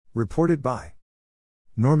Reported by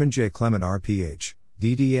Norman J. Clement RPH,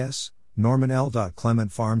 DDS, Norman L.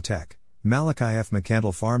 Clement Farm Tech, Malachi F.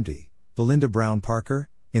 McCandle Farm D, Belinda Brown Parker,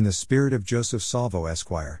 in the spirit of Joseph Salvo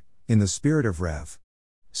Esquire, in the spirit of Rev.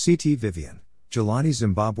 C.T. Vivian, Jelani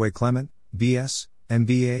Zimbabwe Clement, B.S.,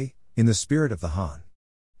 M.B.A., in the spirit of the Han.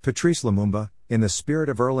 Patrice Lumumba, in the spirit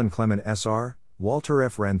of Erland Clement S.R., Walter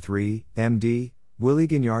F. Wren III, M.D., Willie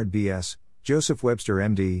Gignard B.S., Joseph Webster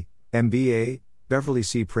M.D., M.B.A., Beverly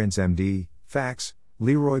C. Prince M.D., Fax,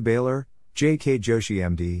 Leroy Baylor, J.K. Joshi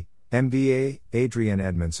M.D., M.B.A., Adrian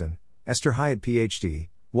Edmondson, Esther Hyatt Ph.D.,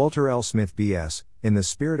 Walter L. Smith B.S., in the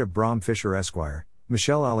spirit of Bram Fisher Esquire,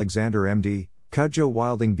 Michelle Alexander M.D., Cudjoe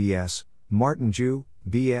Wilding B.S., Martin Jew,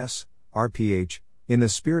 B.S., R.P.H., in the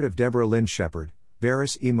spirit of Deborah Lynn Shepard,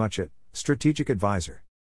 Barris E. Muchet, Strategic Advisor.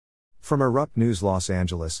 From Erupt News, Los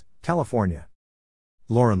Angeles, California.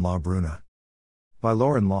 Lauren Law Bruna. By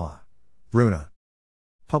Lauren Law Bruna.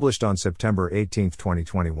 Published on September 18,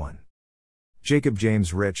 2021. Jacob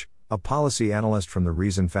James Rich, a policy analyst from the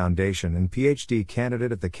Reason Foundation and PhD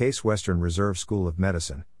candidate at the Case Western Reserve School of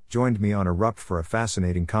Medicine, joined me on Erupt for a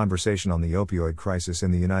fascinating conversation on the opioid crisis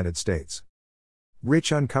in the United States.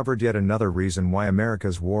 Rich uncovered yet another reason why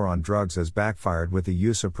America's war on drugs has backfired with the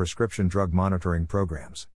use of prescription drug monitoring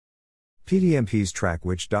programs. PDMPs track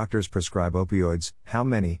which doctors prescribe opioids, how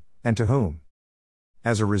many, and to whom.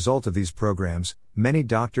 As a result of these programs, many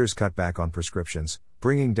doctors cut back on prescriptions,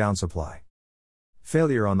 bringing down supply.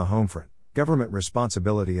 Failure on the Homefront, government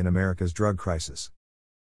responsibility in America's drug crisis.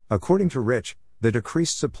 According to Rich, the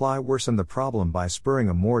decreased supply worsened the problem by spurring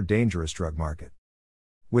a more dangerous drug market.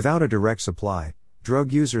 Without a direct supply,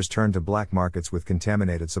 drug users turn to black markets with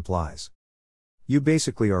contaminated supplies. You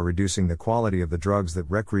basically are reducing the quality of the drugs that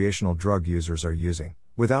recreational drug users are using,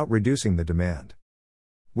 without reducing the demand.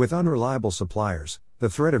 With unreliable suppliers, the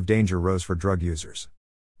threat of danger rose for drug users.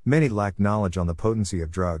 Many lacked knowledge on the potency of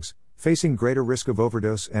drugs, facing greater risk of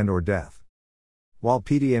overdose and/or death. While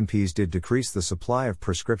PDMPs did decrease the supply of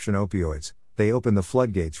prescription opioids, they opened the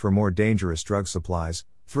floodgates for more dangerous drug supplies,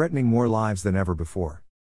 threatening more lives than ever before.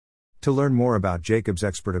 To learn more about Jacob's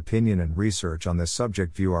expert opinion and research on this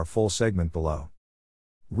subject, view our full segment below.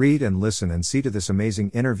 Read and listen and see to this amazing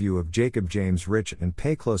interview of Jacob James Rich and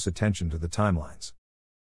pay close attention to the timelines.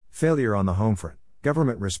 Failure on the Homefront,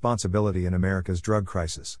 government responsibility in America's drug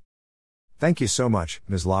crisis. Thank you so much,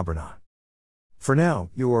 Ms. Labruna. For now,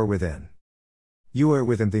 you are within. You are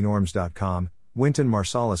within thenorms.com, Wynton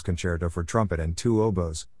Marsalis Concerto for Trumpet and Two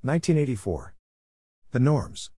Oboes, 1984. The Norms.